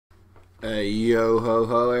Yo ho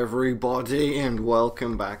ho everybody, and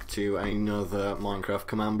welcome back to another Minecraft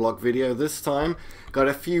command block video. This time got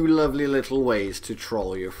a few lovely little ways to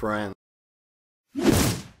troll your friends.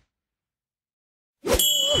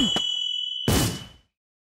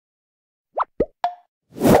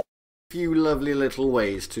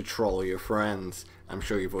 I'm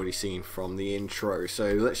sure you've already seen from the intro,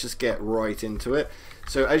 so let's just get right into it.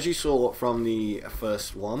 So as you saw from the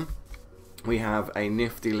first one, we have a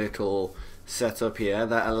nifty little setup here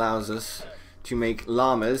that allows us to make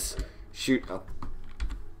llamas shoot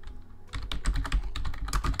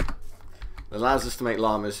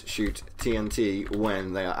TNT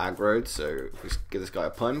when they are aggroed. So if we give this guy a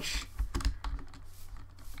punch.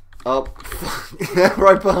 Oh,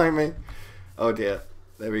 right behind me. Oh dear.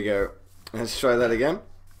 There we go. Let's try that again.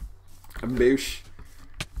 Boosh.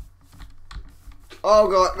 Oh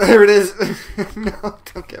god, there it is. No,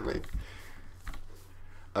 don't get me.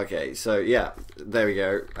 Okay, so yeah, there we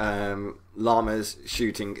go. Llamas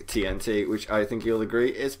shooting TNT, which I think you'll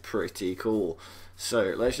agree is pretty cool.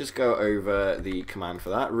 So let's just go over the command for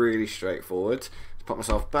that. Really straightforward. Let's put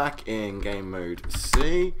myself back in game mode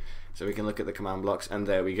C, so we can look at the command blocks, and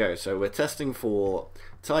there we go. So we're testing for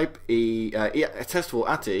type test for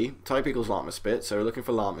at E, type equals llama spit, so we're looking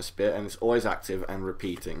for llama spit, and it's always active and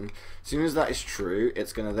repeating. As soon as that is true,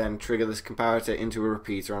 it's going to then trigger this comparator into a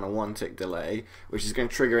repeater on a 1-tick delay, which is going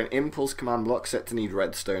to trigger an impulse command block set to need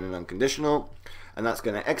redstone and unconditional, and that's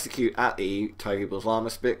going to execute at E, type equals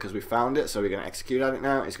llama spit, because we found it, so we're going to execute at it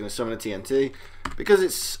now. It's going to summon a TNT. Because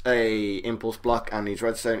it's a impulse block and needs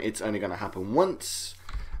redstone, it's only going to happen once,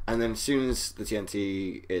 and then as soon as the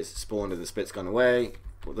TNT is spawned and the spit's gone away,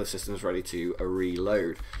 the system's ready to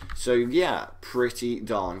reload. So yeah, pretty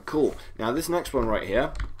darn cool. Now this next one right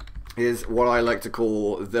here is what I like to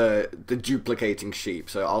call the duplicating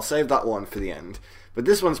sheep. So I'll save that one for the end. But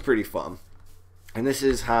this one's pretty fun. And this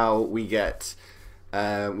is how we get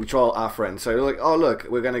we troll our friends. So like, oh look,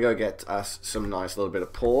 we're gonna go get us some nice little bit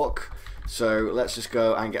of pork. So let's just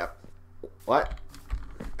go and get what?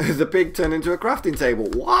 The pig turned into a crafting table.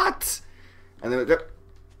 What? And then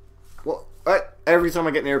what? Every time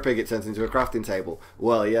I get near a pig, it turns into a crafting table.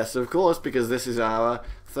 Well, yes, of course, because this is our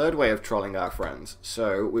third way of trolling our friends.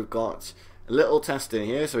 So we've got a little test in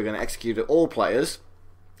here. So we're going to execute at all players,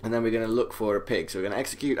 and then we're going to look for a pig. So we're going to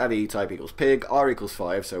execute at E, type equals pig, R equals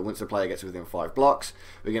 5. So once the player gets within 5 blocks,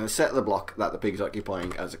 we're going to set the block that the pig's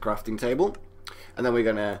occupying as a crafting table, and then we're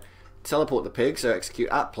going to teleport the pig. So execute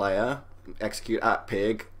at player, execute at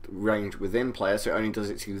pig, range within player. So it only does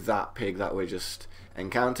it to that pig that we're just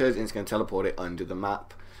encountered, and it's going to teleport it under the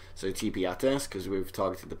map. So TP at S, because we've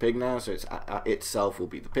targeted the pig now, so it's at itself will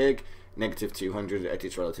be the pig, negative 200 at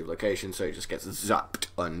its relative location, so it just gets zapped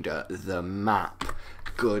under the map.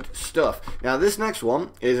 Good stuff. Now this next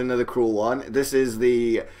one is another cruel one. This is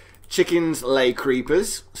the chickens lay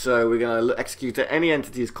creepers. So we're going to execute at any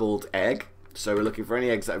entities called egg. So we're looking for any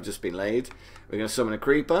eggs that have just been laid. We're going to summon a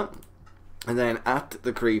creeper, and then at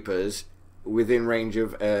the creepers within range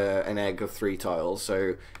of an egg of 3 tiles.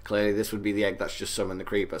 So clearly this would be the egg that's just summoned the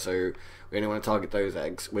creeper, so we only want to target those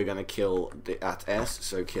eggs. We're going to kill the at S,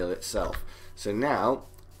 so kill itself. So now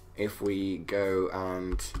if we go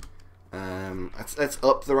and let's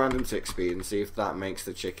up the random tick speed and see if that makes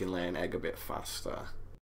the chicken lay an egg a bit faster.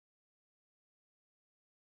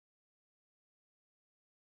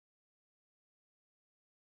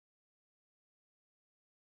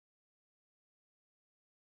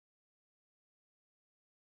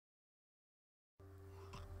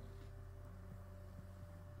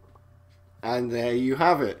 And there you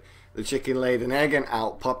have it. The chicken laid an egg and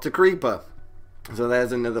out popped a creeper. So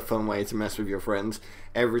there's another fun way to mess with your friends.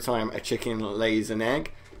 Every time a chicken lays an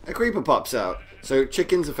egg, a creeper pops out. So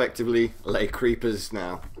chickens effectively lay creepers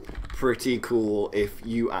now. Pretty cool if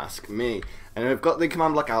you ask me. And I've got the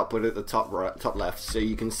command block output at the top left, so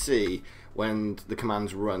you can see when the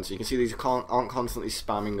commands run. So you can see these aren't constantly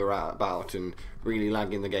spamming about and really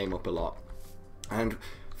lagging the game up a lot. And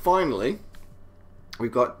finally,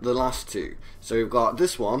 we've got the last two. So we've got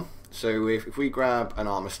this one. So if we grab an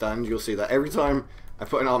armor stand, you'll see that every time I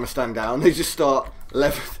put an armor stand down, they just start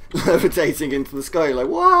levitating into the sky. Like,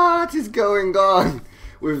 what is going on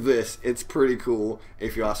with this? It's pretty cool,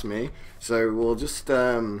 if you ask me. So we'll just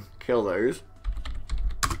kill those.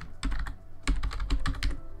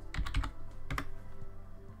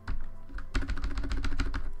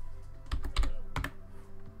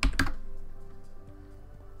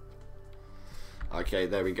 Okay,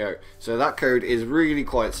 there we go. So that code is really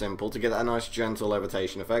quite simple to get that nice gentle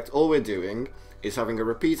levitation effect. All we're doing is having a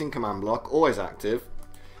repeating command block, always active,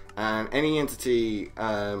 and any entity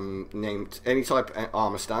named any type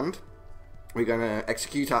armor stand, we're going to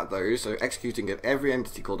execute at those. So executing at every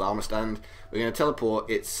entity called armor stand. We're going to teleport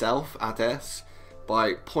itself at S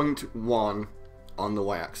by 0.1 on the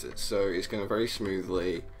y-axis. So it's going to very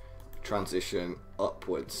smoothly transition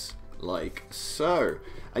upwards like so.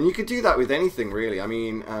 And you could do that with anything really. I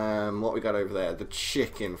mean, what we got over there, the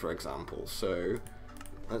chicken for example. So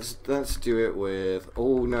let's do it with,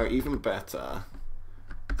 oh no, even better.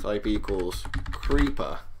 Type equals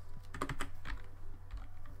creeper.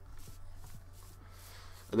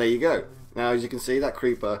 And there you go. Now as you can see, that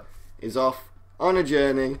creeper is off on a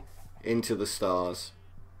journey into the stars.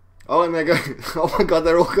 Oh, and they're going, oh my god,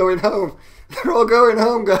 they're all going home. They're all going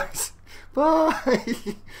home, guys. Bye.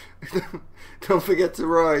 Don't forget to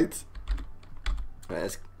write.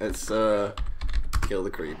 Let's kill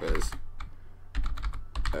the creepers.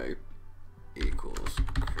 O equals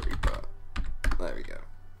creeper. There we go.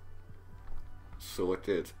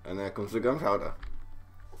 Sorted. And there comes the gunpowder.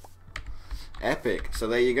 Epic. So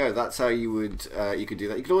there you go. That's how you would you could do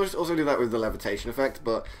that. You could also do that with the levitation effect,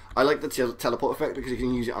 but I like the teleport effect because you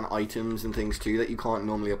can use it on items and things too that you can't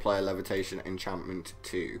normally apply a levitation enchantment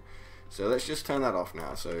to. So let's just turn that off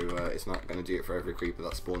now, so it's not going to do it for every creeper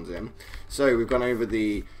that spawns in. So we've gone over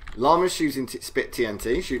the llamas shooting spit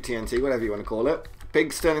TNT, shoot TNT, whatever you want to call it.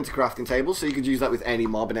 Pigs turn into crafting tables, so you could use that with any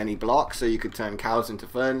mob and any block. So you could turn cows into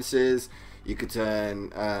furnaces. You could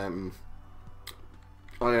turn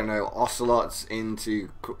I don't know, ocelots into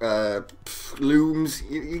looms.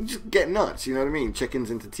 You just get nuts, you know what I mean?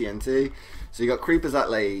 Chickens into TNT. So you got creepers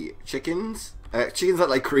that lay chickens, chickens that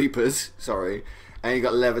lay creepers, sorry, and you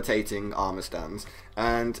got levitating armor stands.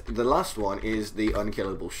 And the last one is the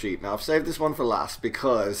unkillable sheep. Now I've saved this one for last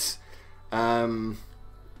because it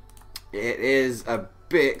is a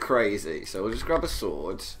bit crazy. So we'll just grab a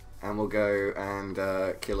sword and we'll go and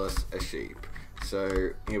kill us a sheep.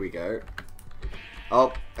 So here we go.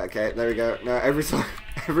 Oh, okay, there we go. Now every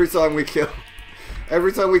time we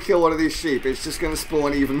kill one of these sheep, it's just gonna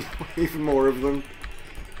spawn even more of them.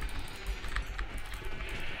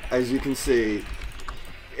 As you can see,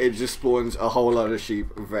 it just spawns a whole lot of sheep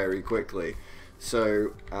very quickly.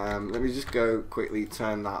 So let me just go quickly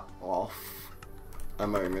turn that off a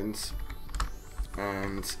moment,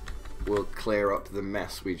 and we'll clear up the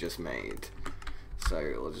mess we just made.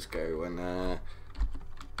 So we'll just go and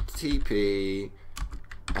TP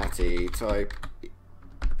at E type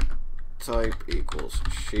equals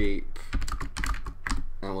sheep,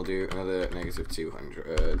 and we'll do another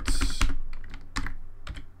 -200.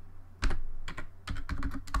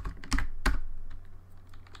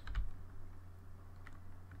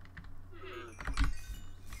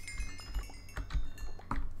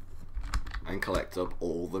 And collect up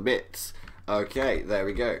all the bits. Okay, there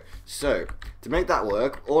we go. So to make that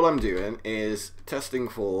work, all I'm doing is testing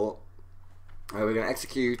for. We're going to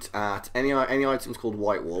execute at any items called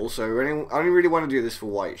white wool. So I only really want to do this for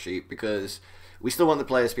white sheep because we still want the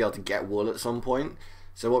players to be able to get wool at some point.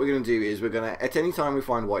 So what we're going to do is we're going to, at any time we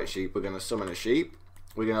find white sheep, we're going to summon a sheep.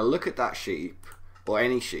 We're going to look at that sheep, or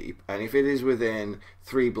any sheep, and if it is within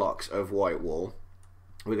 3 blocks of white wool,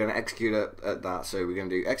 we're going to execute at that. So we're going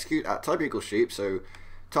to do execute at type equals sheep, so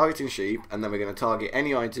targeting sheep, and then we're going to target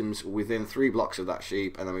any items within 3 blocks of that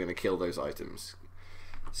sheep, and then we're going to kill those items.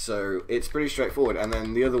 So it's pretty straightforward. And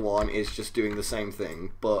then the other one is just doing the same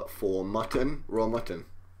thing, but for mutton, raw mutton.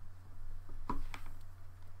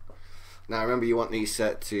 Now remember, you want these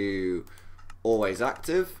set to always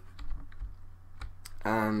active,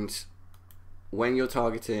 and when you're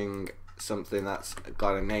targeting something that's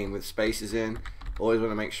got a name with spaces in, always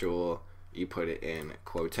want to make sure you put it in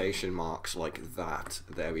quotation marks like that.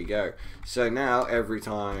 There we go. So now every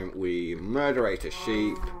time we murderate a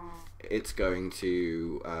sheep, it's going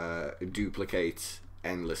to duplicate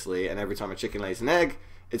endlessly, and every time a chicken lays an egg,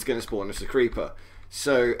 it's going to spawn us a creeper.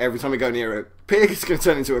 So every time we go near a pig, it's going to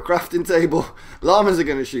turn into a crafting table. Llamas are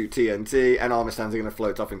going to shoot TNT, and armor stands are going to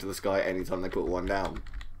float off into the sky anytime they put one down.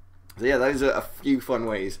 So yeah, those are a few fun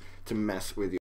ways to mess with your